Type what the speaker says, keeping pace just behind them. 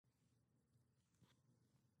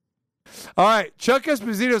All right, Chuck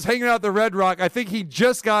Esposito's hanging out at the Red Rock. I think he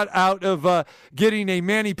just got out of getting a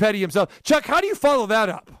mani-pedi himself. Chuck, how do you follow that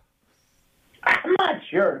up? I'm not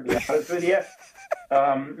sure, to be honest with you.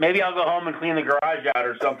 Maybe I'll go home and clean the garage out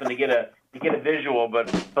or something to get a visual. But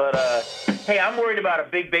hey, I'm worried about a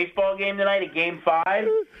big baseball game tonight, a Game 5,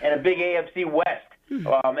 and a big AFC West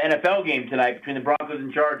NFL game tonight between the Broncos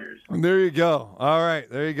and Chargers. There you go. All right,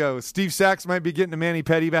 there you go. Steve Sachs might be getting a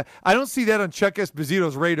mani-pedi back. I don't see that on Chuck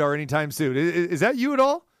Esposito's radar anytime soon. Is that you at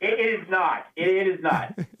all? It is not. It is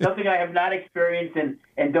not. Something I have not experienced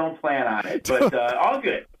and don't plan on it. But all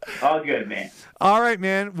good. All good, man. All right,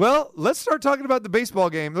 man. Well, let's start talking about the baseball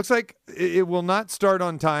game. Looks like it will not start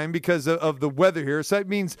on time because of the weather here. So that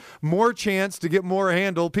means more chance to get more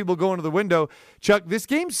handle, people going to the window. Chuck, this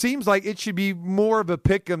game seems like it should be more of a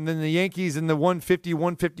pick-em than the Yankees in the 150,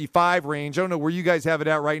 155 range. I don't know where you guys have it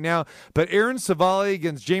at right now. But Aaron Savali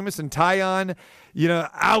against Jameson Taillon,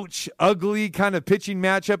 ouch, ugly kind of pitching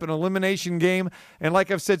matchup, an elimination game. And like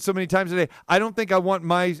I've said so many times today, I don't think I want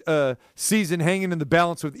my season hanging in the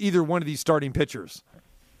balance with either one of these starting pitchers.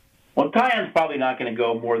 Well, Taillon's probably not going to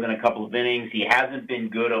go more than a couple of innings. He hasn't been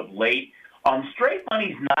good of late. Straight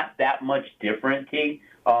money's not that much different, T.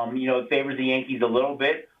 It favors the Yankees a little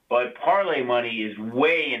bit, but parlay money is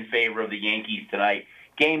way in favor of the Yankees tonight.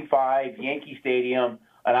 Game 5, Yankee Stadium,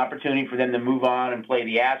 an opportunity for them to move on and play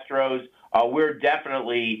the Astros. We're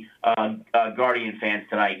definitely Guardian fans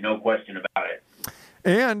tonight, no question about it.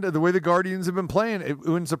 And the way the Guardians have been playing, it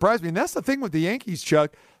wouldn't surprise me. And that's the thing with the Yankees,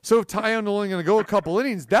 Chuck. So if Taillon only going to go a couple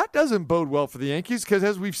innings, that doesn't bode well for the Yankees because,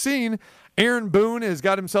 as we've seen, Aaron Boone has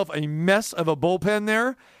got himself a mess of a bullpen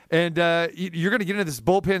there. And you're going to get into this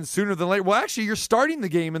bullpen sooner than later. Well, actually, you're starting the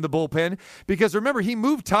game in the bullpen because, remember, he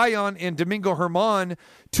moved Taillon and Domingo Germán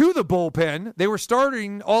to the bullpen. They were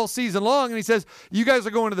starting all season long, and he says, you guys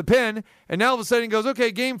are going to the pen. And now all of a sudden he goes,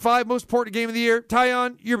 okay, Game 5, most important game of the year.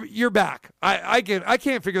 Taillon, you're back. I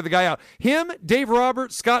can't figure the guy out. Him, Dave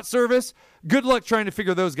Roberts, Scott Service, good luck trying to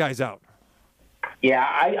figure those guys out. Yeah,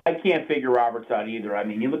 I can't figure Roberts out either. I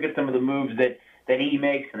mean, you look at some of the moves that he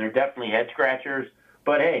makes, and they're definitely head-scratchers.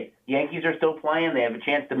 But, hey, Yankees are still playing. They have a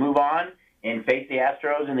chance to move on and face the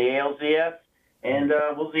Astros in the ALCS, and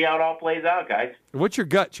we'll see how it all plays out, guys. What's your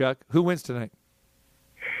gut, Chuck? Who wins tonight?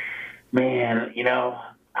 Man,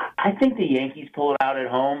 I think the Yankees pull it out at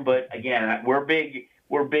home. But, again, we're big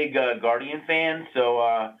Guardian fans, so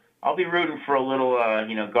I'll be rooting for a little,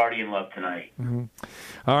 Guardian love tonight. Mm-hmm.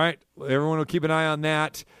 All right. Everyone will keep an eye on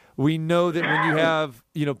that. We know that when you have,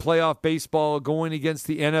 playoff baseball going against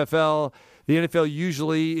the NFL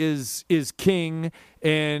usually is king,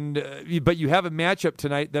 but you have a matchup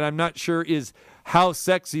tonight that I'm not sure is how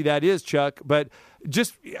sexy that is, Chuck. But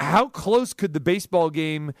just how close could the baseball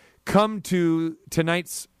game come to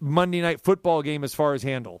tonight's Monday Night Football game as far as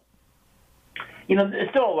handle? There's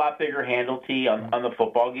still a lot bigger handle, T, on the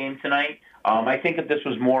football game tonight. I think if this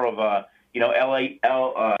was more of a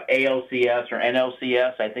ALCS or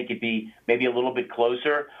NLCS, I think it'd be maybe a little bit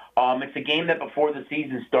closer. It's a game that before the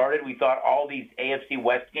season started, we thought all these AFC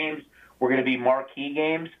West games were going to be marquee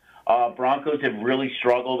games. Broncos have really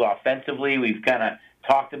struggled offensively. We've kind of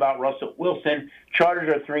talked about Russell Wilson. Chargers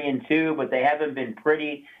are 3-2, but they haven't been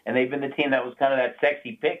pretty, and they've been the team that was kind of that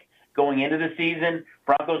sexy pick going into the season.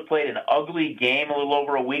 Broncos played an ugly game a little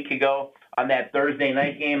over a week ago on that Thursday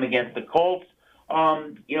night game against the Colts.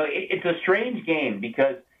 It's a strange game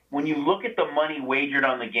because when you look at the money wagered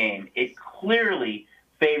on the game, it clearly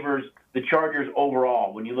favors the Chargers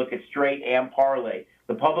overall. When you look at straight and parlay,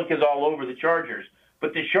 the public is all over the Chargers.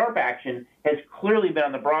 But the sharp action has clearly been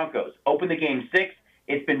on the Broncos. Open the game 6,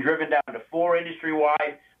 it's been driven down to 4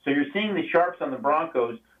 industry-wide. So you're seeing the sharps on the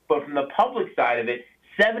Broncos. But from the public side of it,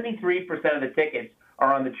 73% of the tickets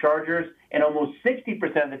are on the Chargers, and almost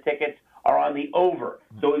 60% of the tickets are on the over.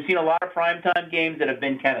 So we've seen a lot of primetime games that have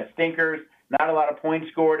been kind of stinkers. Not a lot of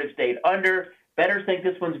points scored have stayed under. Bettors think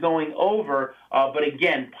this one's going over. But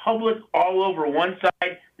again, public all over one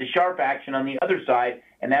side, the sharp action on the other side,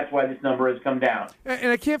 and that's why this number has come down.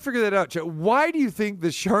 And I can't figure that out, Chuck. Why do you think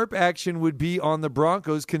the sharp action would be on the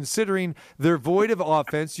Broncos, considering they're void of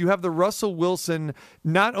offense? You have the Russell Wilson,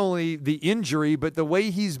 not only the injury, but the way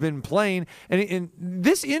he's been playing. And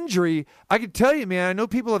this injury, I can tell you, man, I know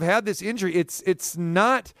people have had this injury. It's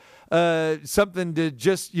not something to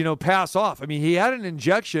just, pass off. I mean, he had an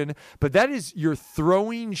injection, but that is your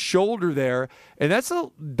throwing shoulder there. And that's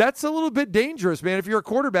a little bit dangerous, man, if you're a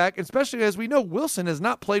quarterback, especially as we know, Wilson has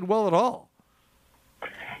not played well at all.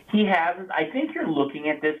 He hasn't. I think you're looking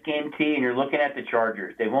at this game, T, and you're looking at the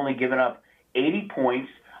Chargers. They've only given up 80 points.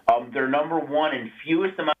 They're number one in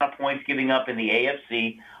fewest amount of points giving up in the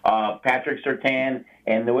AFC. Patrick Surtain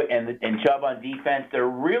and Chubb on defense, they're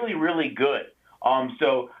really, really good.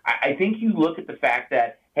 So I think you look at the fact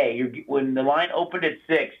that, hey, when the line opened at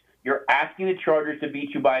 6, you're asking the Chargers to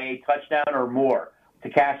beat you by a touchdown or more to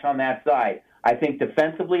cash on that side. I think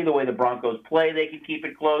defensively, the way the Broncos play, they can keep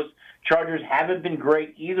it close. Chargers haven't been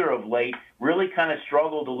great either of late. Really kind of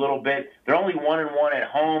struggled a little bit. They're only 1-1 at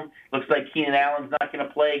home. Looks like Keenan Allen's not going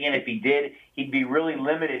to play again. If he did, he'd be really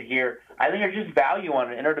limited here. I think there's just value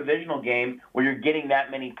on an interdivisional game where you're getting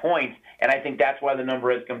that many points, and I think that's why the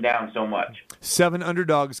number has come down so much. 7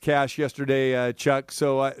 underdogs cash yesterday, Chuck.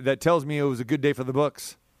 So that tells me it was a good day for the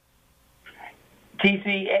books.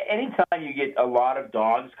 TC, anytime you get a lot of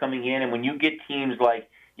dogs coming in, and when you get teams like,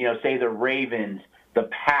 say the Ravens, the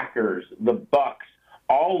Packers, the Bucks,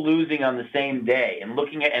 all losing on the same day, and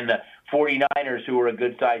the 49ers, who are a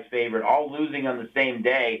good-sized favorite, all losing on the same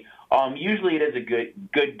day, usually it is a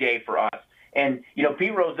good day for us. And,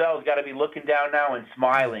 Pete Rozelle's got to be looking down now and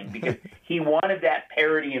smiling because he wanted that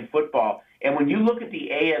parity in football. And when you look at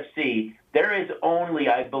the AFC, there is only,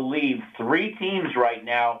 I believe, 3 teams right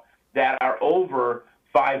now that are over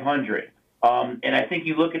 500. And I think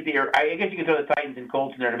you look at I guess you can throw the Titans and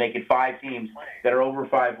Colts in there to make it 5 teams that are over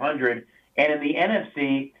 500. And in the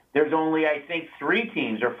NFC, there's only, I think, 3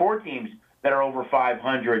 teams or 4 teams that are over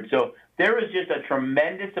 500. So there is just a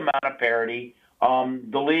tremendous amount of parity.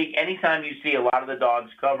 The league, anytime you see a lot of the dogs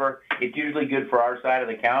cover, it's usually good for our side of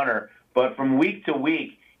the counter. But from week to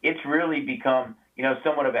week, it's really become,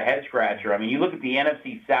 somewhat of a head scratcher. I mean, you look at the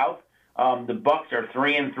NFC South, the Bucks are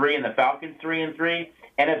 3-3 and the Falcons 3-3.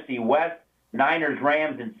 NFC West, Niners,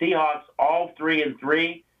 Rams, and Seahawks all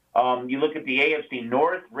 3-3. You look at the AFC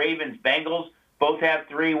North, Ravens, Bengals both have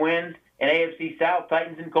 3 wins, and AFC South,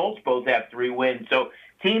 Titans and Colts both have 3 wins. So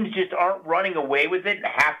teams just aren't running away with it in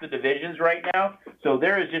half the divisions right now. So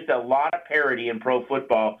there is just a lot of parity in pro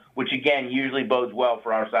football, which, again, usually bodes well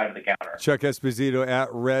for our side of the counter. Chuck Esposito at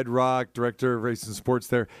Red Rock, Director of Racing Sports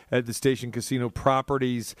there at the Station Casino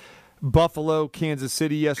Properties. Buffalo, Kansas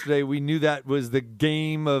City yesterday. We knew that was the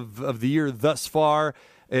game of the year thus far.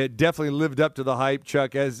 It definitely lived up to the hype,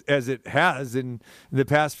 Chuck, as it has in the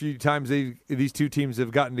past few times these two teams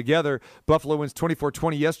have gotten together. Buffalo wins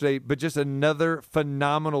 24-20 yesterday, but just another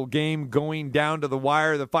phenomenal game going down to the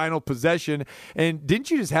wire, the final possession. And didn't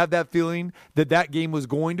you just have that feeling that game was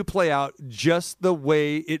going to play out just the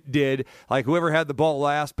way it did? Like whoever had the ball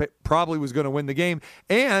last probably was going to win the game.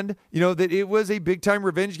 And, that it was a big-time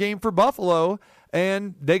revenge game for Buffalo,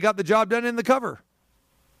 and they got the job done in the cover.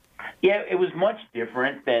 Yeah, it was much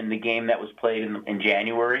different than the game that was played in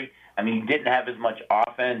January. I mean, you didn't have as much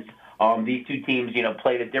offense. These two teams,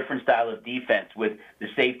 played a different style of defense with the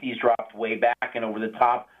safeties dropped way back and over the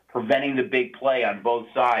top, preventing the big play on both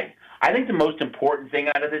sides. I think the most important thing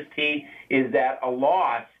out of this, T, is that a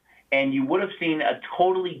loss, and you would have seen a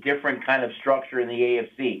totally different kind of structure in the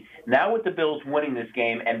AFC. Now with the Bills winning this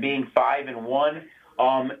game and being 5-1,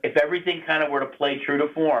 if everything kind of were to play true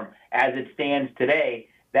to form as it stands today,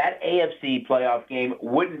 that AFC playoff game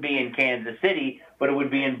wouldn't be in Kansas City, but it would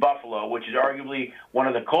be in Buffalo, which is arguably one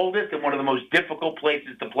of the coldest and one of the most difficult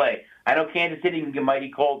places to play. I know Kansas City can get mighty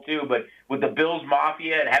cold too, but with the Bills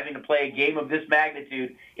Mafia and having to play a game of this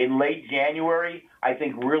magnitude in late January, I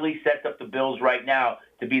think really sets up the Bills right now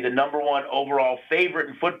to be the number 1 overall favorite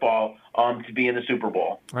in football to be in the Super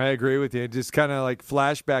Bowl. I agree with you. Just kind of like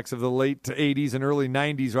flashbacks of the late 80s and early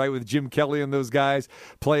 90s, right, with Jim Kelly and those guys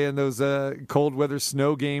playing those cold weather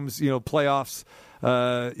snow games, playoffs,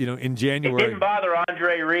 in January. It didn't bother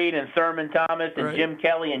Andre Reed and Thurman Thomas and Jim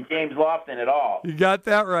Kelly and James Lofton at all. You got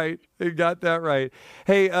that right.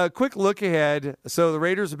 Hey, a quick look ahead. So the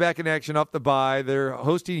Raiders are back in action off the bye. They're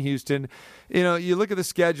hosting Houston. You look at the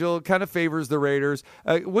schedule, it kind of favors the Raiders.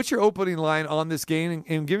 What's your opening line on this game?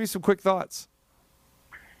 And give me some quick thoughts.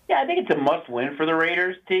 Yeah, I think it's a must-win for the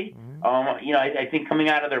Raiders, T. Mm-hmm. I think coming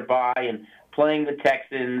out of their bye and playing the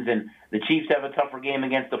Texans, and the Chiefs have a tougher game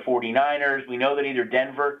against the 49ers. We know that either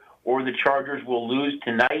Denver or the Chargers will lose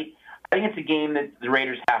tonight. I think it's a game that the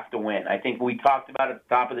Raiders have to win. I think we talked about at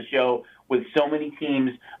the top of the show with so many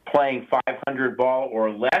teams playing 500 ball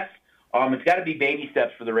or less. It's got to be baby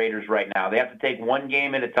steps for the Raiders right now. They have to take one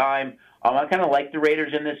game at a time. I kind of like the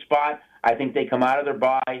Raiders in this spot. I think they come out of their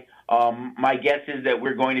bye. My guess is that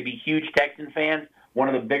we're going to be huge Texan fans, one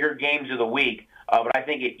of the bigger games of the week. But I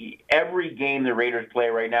think every game the Raiders play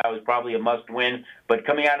right now is probably a must-win. But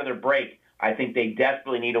coming out of their break, I think they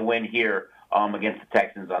desperately need a win here against the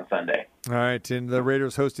Texans on Sunday. All right, and the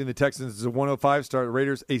Raiders hosting the Texans is a 105 start. The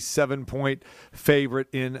Raiders a 7-point favorite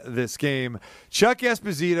in this game. Chuck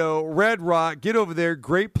Esposito, Red Rock, get over there.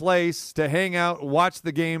 Great place to hang out, watch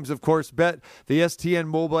the games. Of course, bet the STN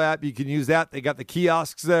mobile app. You can use that. They got the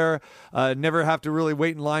kiosks there. Never have to really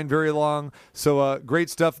wait in line very long. So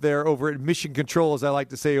great stuff there over at Mission Control, as I like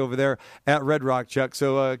to say over there at Red Rock, Chuck.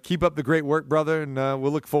 So keep up the great work, brother, and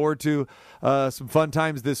we'll look forward to some fun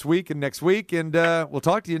times this week and next week. And we'll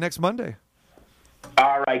talk to you next Monday.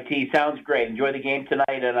 All right, T. Sounds great. Enjoy the game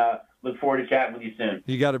tonight, and look forward to chatting with you soon.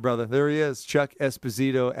 You got it, brother. There he is, Chuck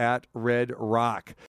Esposito at Red Rock.